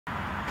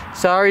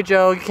Sorry,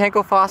 Joe, you can't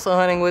go fossil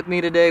hunting with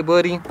me today,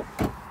 buddy.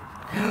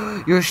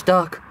 You're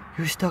stuck.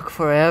 You're stuck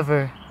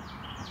forever.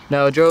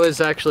 No, Joe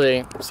is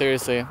actually,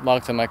 seriously,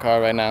 locked in my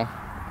car right now.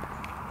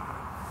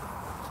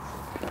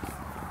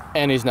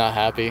 And he's not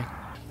happy.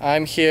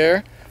 I'm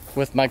here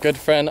with my good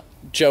friend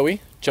Joey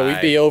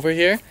B over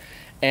here.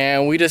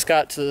 And we just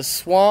got to the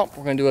swamp.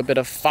 We're gonna do a bit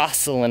of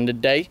fossiling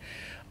today.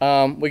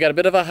 We got a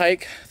bit of a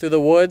hike through the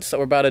woods that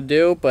we're about to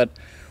do, but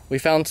we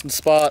found some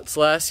spots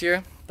last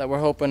year that we're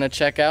hoping to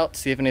check out,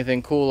 see if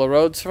anything cool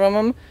erodes from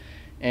them.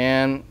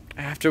 And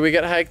after we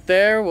get hiked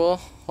there, we'll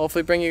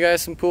hopefully bring you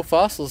guys some cool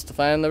fossils to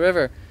find in the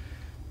river.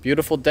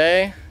 Beautiful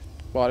day.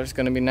 Water's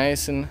gonna be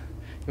nice. And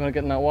you wanna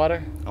get in that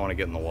water? I wanna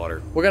get in the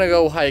water. We're gonna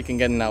go hike and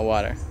get in that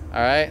water, all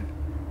right?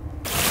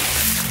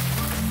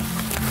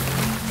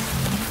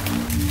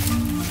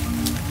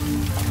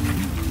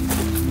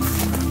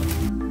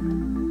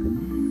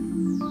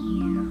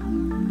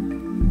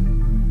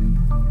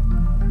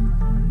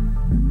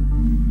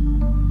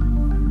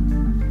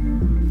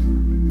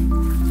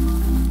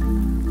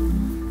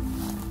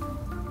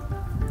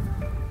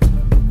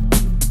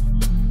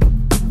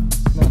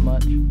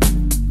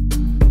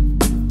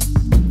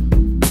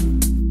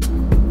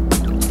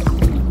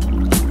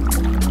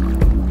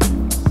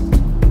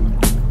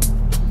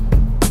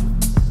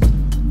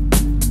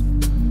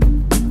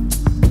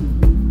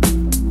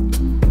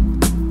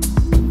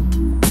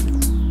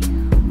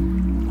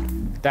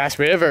 That's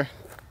river.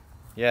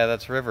 Yeah,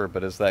 that's river,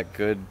 but is that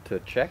good to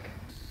check?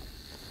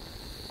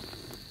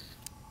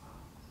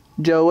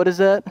 Joe, what is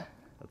that?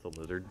 That's a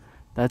lizard.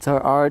 That's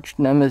our arch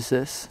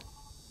nemesis,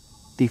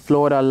 the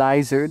Florida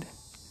lizard.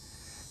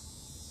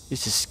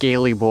 It's a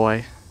scaly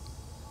boy.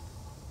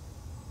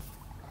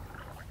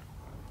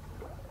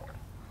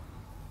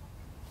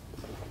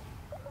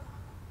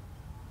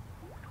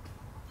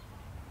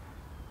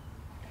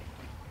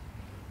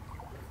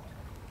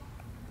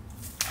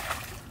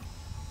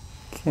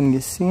 Can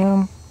you see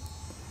him?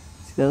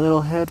 See that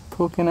little head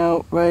poking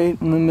out right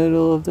in the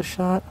middle of the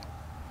shot?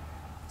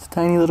 It's a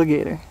tiny little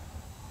gator.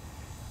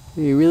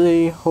 We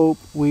really hope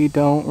we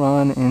don't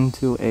run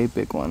into a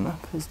big one,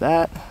 because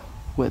that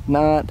would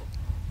not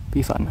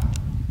be fun.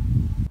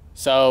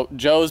 So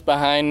Joe's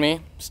behind me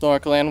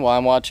snorkeling while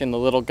I'm watching the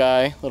little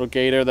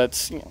gator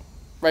that's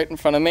right in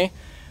front of me.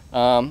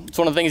 It's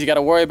one of the things you got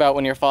to worry about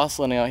when you're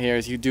fossiling out here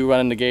is you do run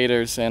into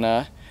gators,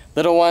 and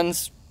little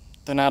ones,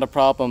 they're not a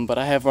problem, but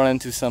I have run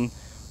into some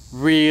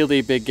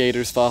really big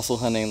gators fossil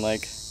hunting, like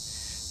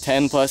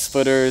 10+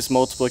 footers,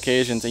 multiple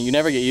occasions, and you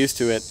never get used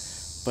to it.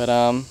 But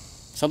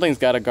something's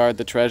got to guard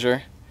the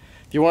treasure.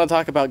 If you want to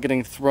talk about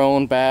getting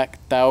thrown back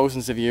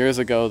thousands of years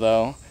ago,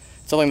 though,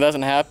 something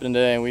doesn't happen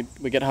today.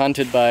 We get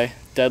hunted by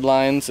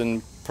deadlines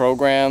and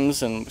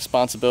programs and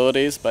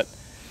responsibilities, but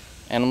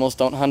animals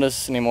don't hunt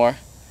us anymore.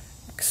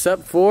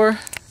 Except for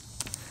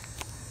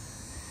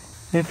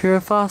if you're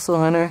a fossil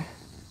hunter.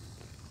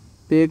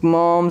 Big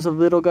moms of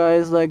little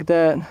guys like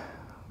that,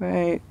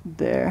 right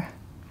there,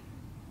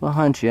 will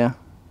hunt you.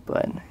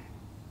 But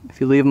if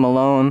you leave them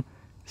alone,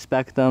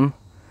 respect them,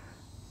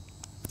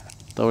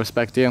 they'll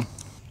respect you.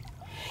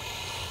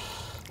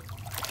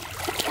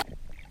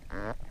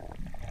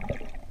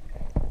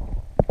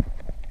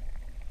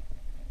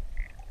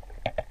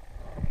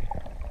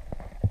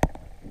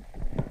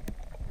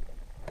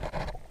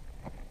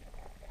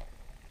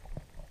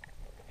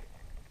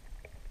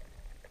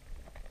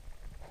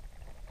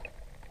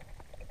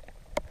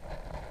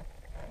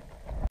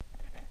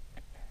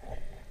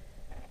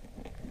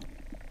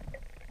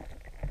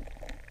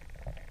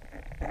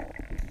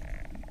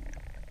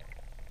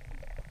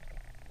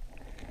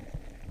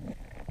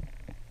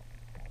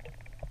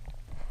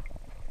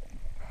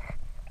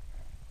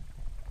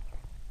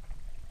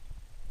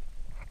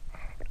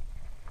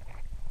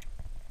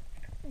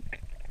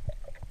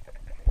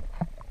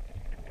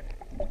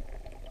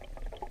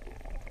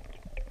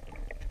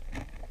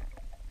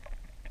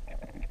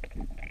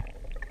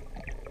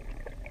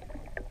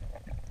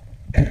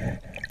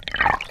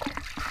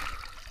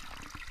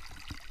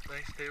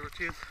 Nice saber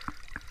tooth.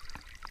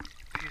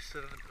 Piece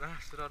of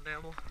Mastodon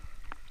animal.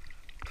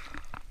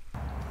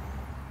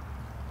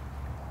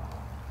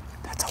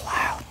 That's a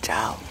loud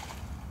Joe.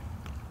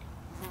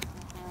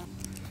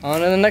 On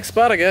to the next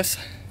spot, I guess.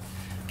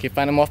 Keep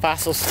finding more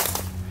fossils.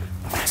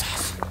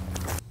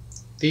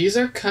 These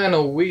are kind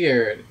of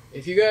weird.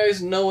 If you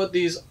guys know what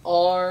these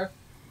are,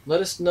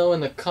 let us know in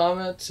the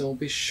comments and we'll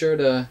be sure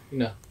to,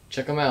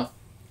 check them out.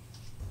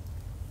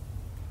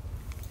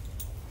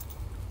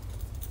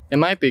 It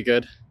might be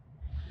good.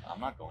 I'm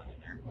not going in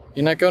there.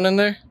 You're not going in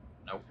there?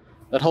 Nope.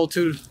 That hole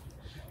too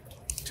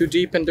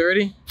deep and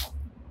dirty?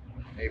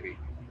 Maybe.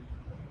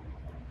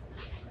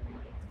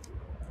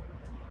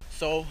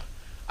 So,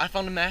 I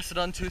found a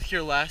Mastodon tooth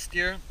here last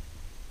year,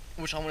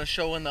 which I'm going to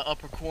show in the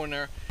upper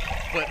corner,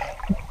 but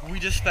we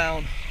just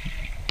found,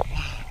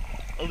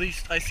 at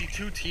least I see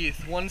 2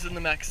 teeth. One's in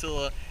the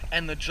maxilla,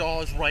 and the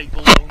jaw is right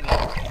below me.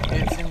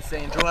 It's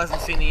insane. Joe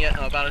hasn't seen it yet,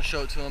 and I'm about to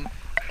show it to him.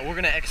 We're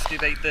going to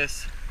excavate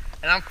this.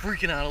 And I'm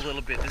freaking out a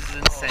little bit. This is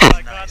insane. Oh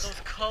my god, those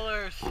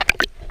colors.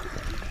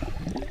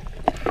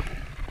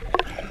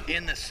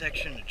 in the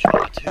section to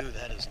jaw too.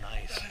 That is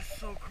nice. That is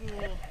so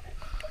cool.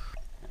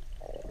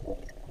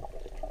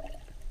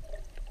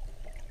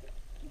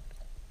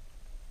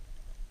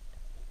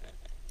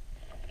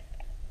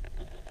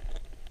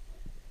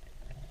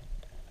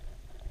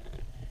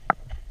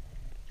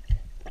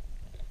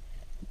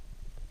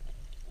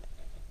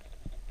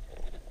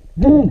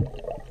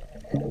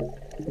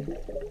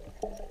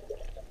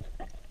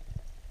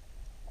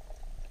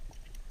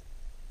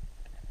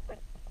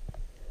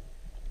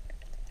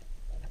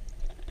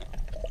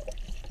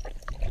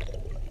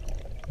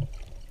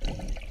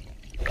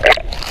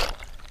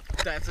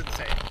 That's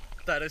insane.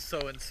 That is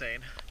so insane.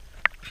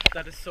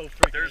 That is so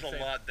freaking There's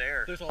insane. a lot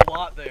there. There's a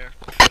lot there.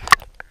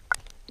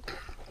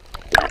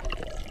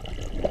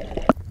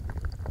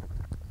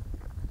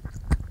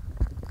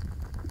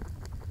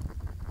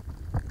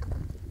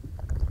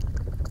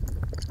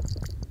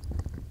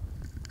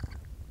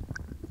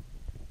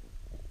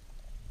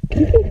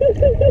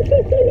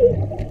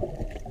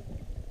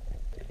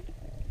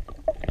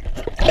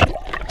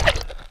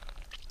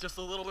 Just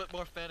a little bit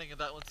more fanning and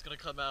that one's gonna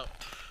come out.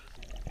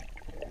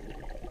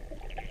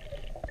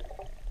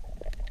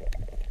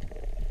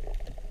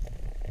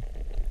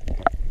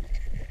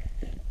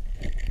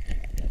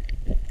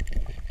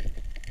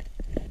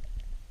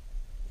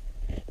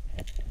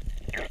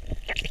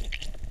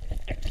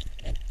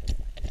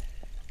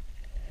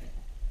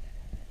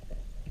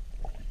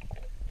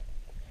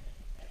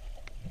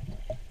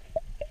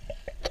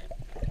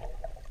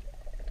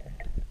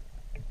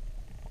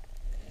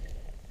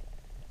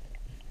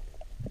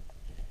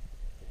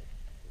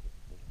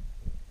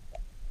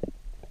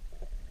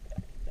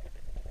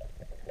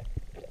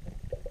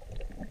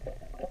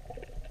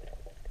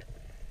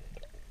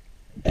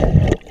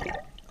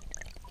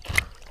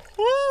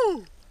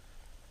 Woo!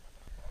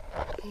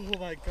 Oh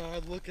my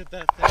god, look at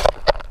that thing.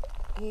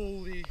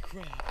 Holy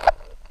crap.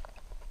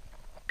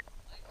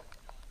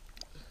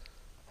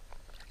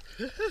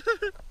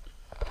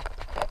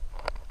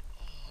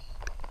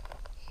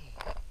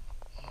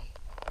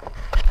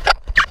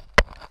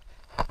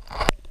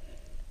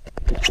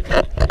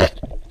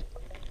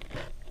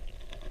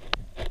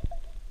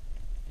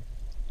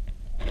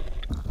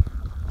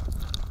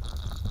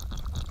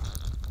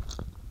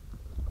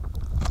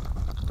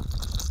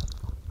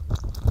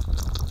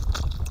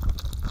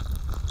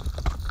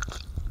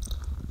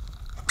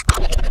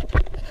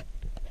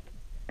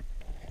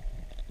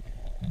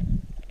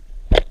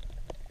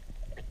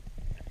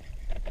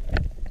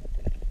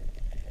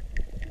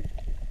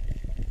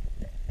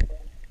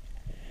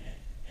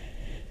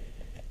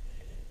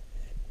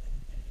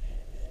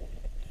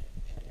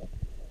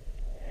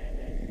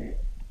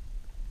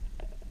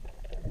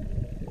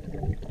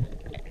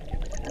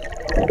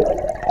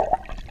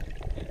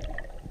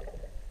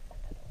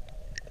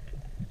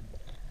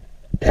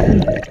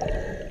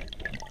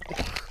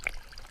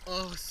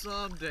 Oh,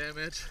 some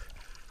damage.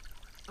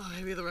 Oh,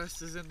 maybe the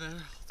rest is in there.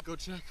 Let's go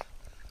check.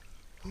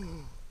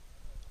 Whew.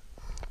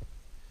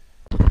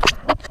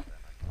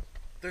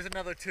 There's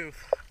another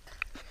tooth.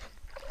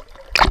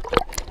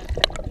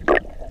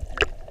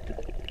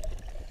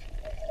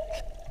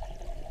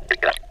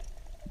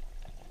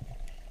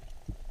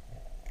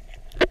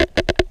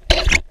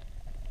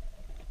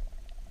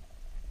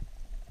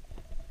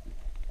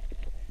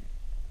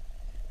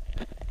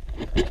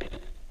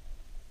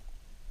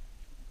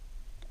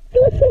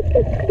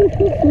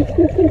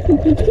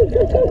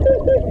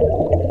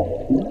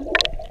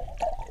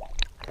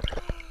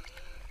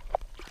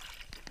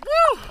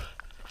 Woo!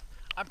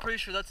 I'm pretty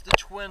sure that's the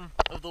twin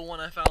of the one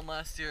I found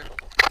last year.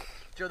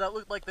 Joe, that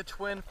looked like the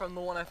twin from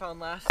the one I found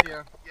last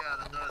year.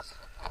 Yeah, that does.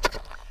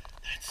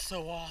 That's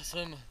so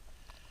awesome.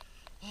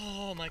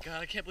 Oh my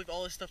god, I can't believe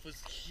all this stuff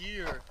was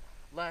here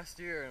last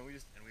year and we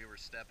were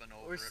stepping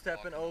over. we're it,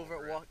 stepping walking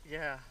over it. it.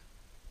 Yeah,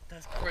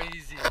 that's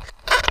crazy.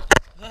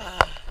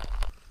 Ah.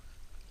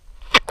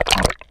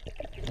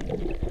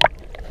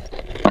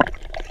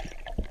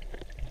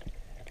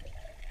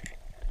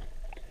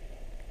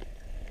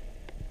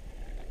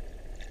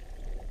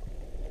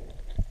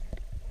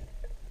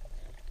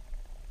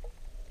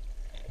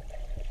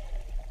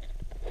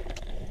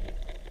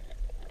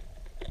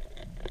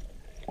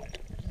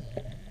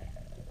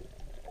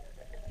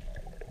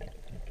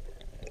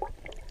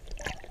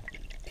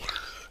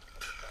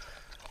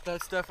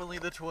 That's definitely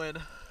the twin.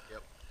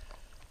 Yep.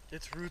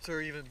 Its roots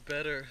are even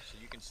better. So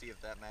you can see if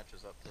that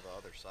matches up to the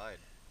other side.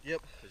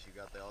 Yep. Because you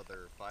got the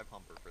other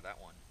 5-humper for that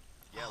one.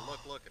 Yeah,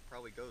 look, it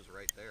probably goes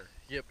right there.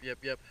 Yep.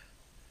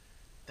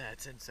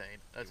 That's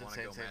insane. That's you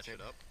insane. Go match insane.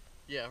 it up?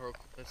 Yeah,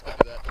 let's go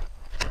do that.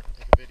 Take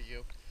a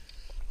video.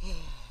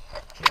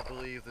 Can't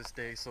believe this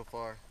day so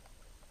far.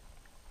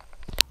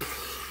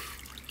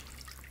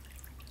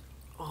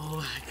 Oh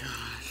my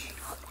gosh.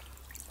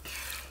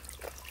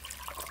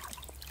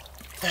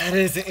 That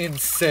is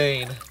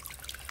insane.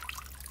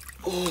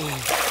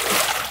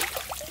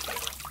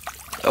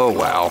 Oh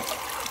wow.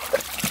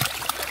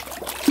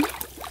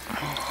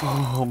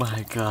 Oh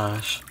my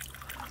gosh.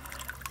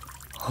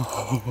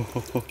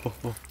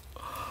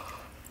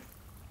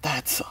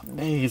 That's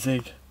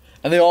amazing.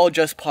 And they all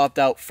just popped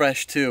out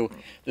fresh too.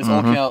 This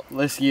all came out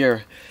this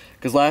year.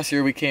 Because last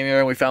year we came here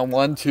and we found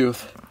one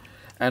tooth.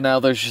 And now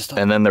there's just...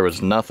 And then there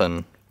was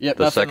nothing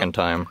the second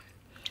time.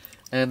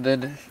 And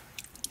then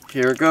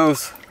here it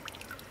goes.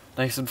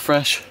 Nice and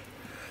fresh.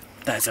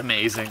 That's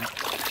amazing.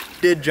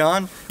 Did,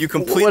 John? You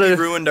completely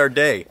ruined our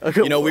day.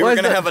 Okay, you know, we were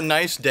gonna have a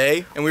nice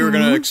day and we were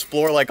gonna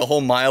explore like a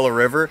whole mile of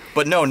river,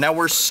 but no, now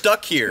we're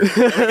stuck here. And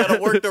we gotta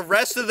work the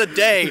rest of the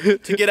day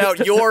to get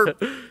out your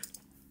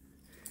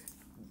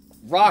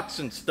rocks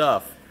and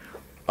stuff.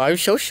 I'm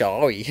so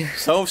sorry.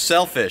 So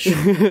selfish.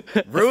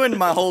 Ruined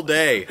my whole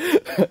day.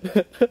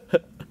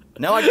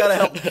 Now I gotta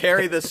help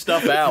carry this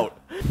stuff out.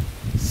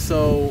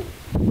 So,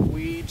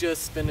 we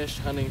just finished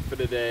hunting for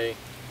the day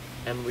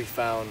and we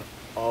found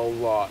a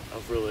lot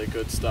of really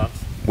good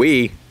stuff.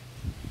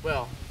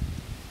 Well,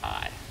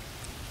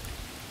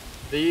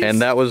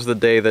 and that was the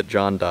day that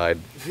John died.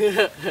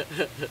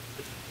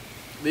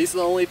 These are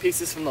the only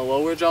pieces from the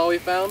lower jaw we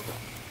found,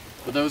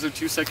 but those are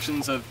two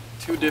sections of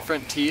two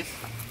different teeth.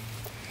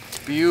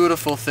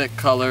 Beautiful thick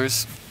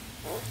colors,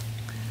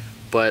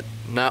 but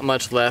not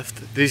much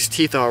left. These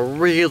teeth are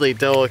really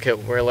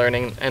delicate, we're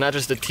learning, and not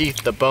just the teeth,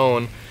 the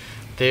bone.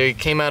 They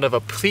came out of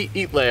a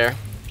peat layer,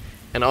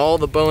 and all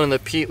the bone in the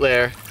peat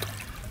layer,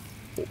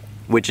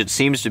 which it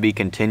seems to be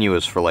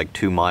continuous for like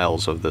 2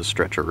 miles of this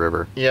stretch of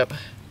river. Yep.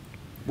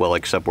 Well,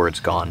 except where it's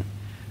gone.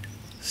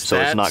 So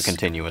it's not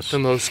continuous. The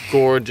most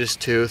gorgeous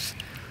tooth.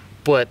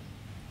 But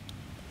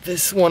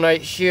this one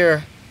right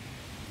here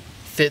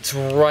fits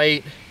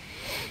right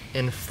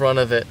in front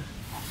of it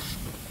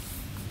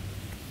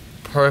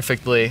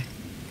perfectly.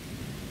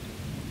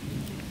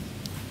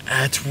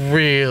 That's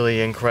really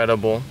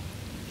incredible.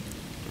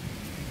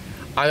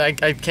 I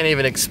can't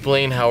even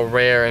explain how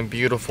rare and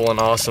beautiful and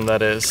awesome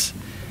that is.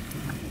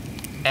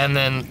 And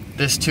then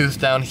this tooth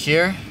down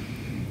here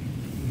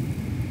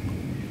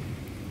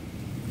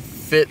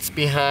fits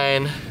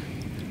behind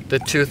the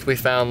tooth we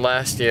found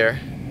last year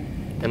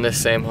in this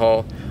same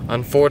hole.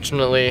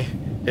 Unfortunately,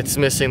 it's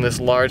missing this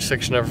large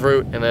section of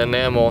root and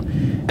enamel.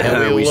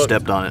 And we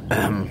stepped on it.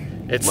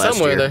 It's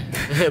somewhere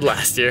there.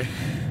 Last year.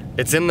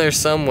 It's in there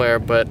somewhere,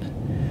 but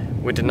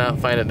we did not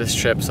find it this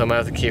trip, so I might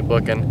have to keep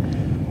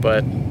looking.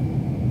 But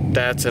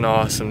that's an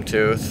awesome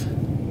tooth.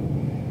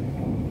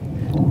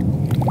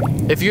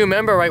 If you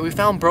remember right, we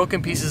found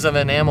broken pieces of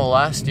enamel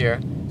last year,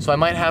 so I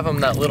might have them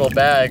in that little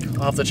bag.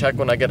 I'll have to check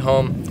when I get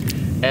home.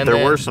 And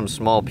there were some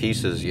small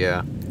pieces,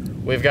 yeah.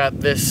 We've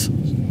got this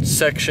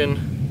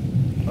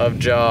section of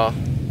jaw,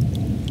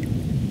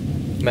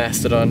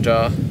 Mastodon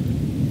jaw,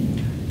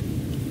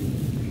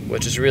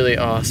 which is really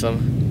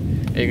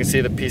awesome. And you can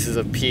see the pieces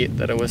of peat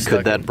that it was stuck in.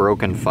 Could that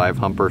broken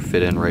 5-humper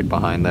fit in right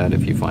behind that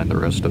if you find the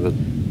rest of it?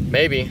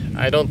 Maybe.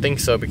 I don't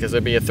think so, because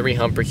there'd be a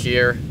 3-humper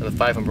here, and the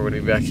 5-humper would be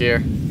back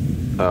here.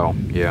 Oh,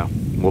 yeah.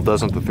 Well,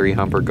 doesn't the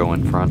 3-humper go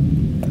in front?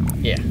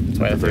 Yeah, that's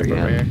why the 3-humper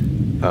over here.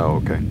 Oh,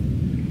 okay.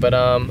 But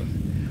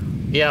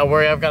yeah,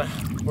 we're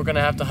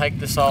gonna have to hike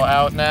this all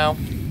out now,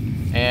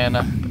 and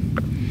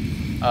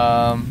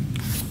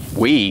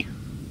We?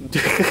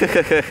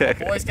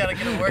 boys gotta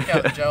get a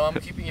workout, Joe. I'm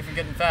keeping you from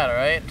getting fat, all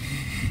right?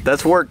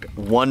 That's worked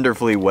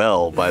wonderfully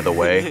well, by the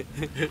way.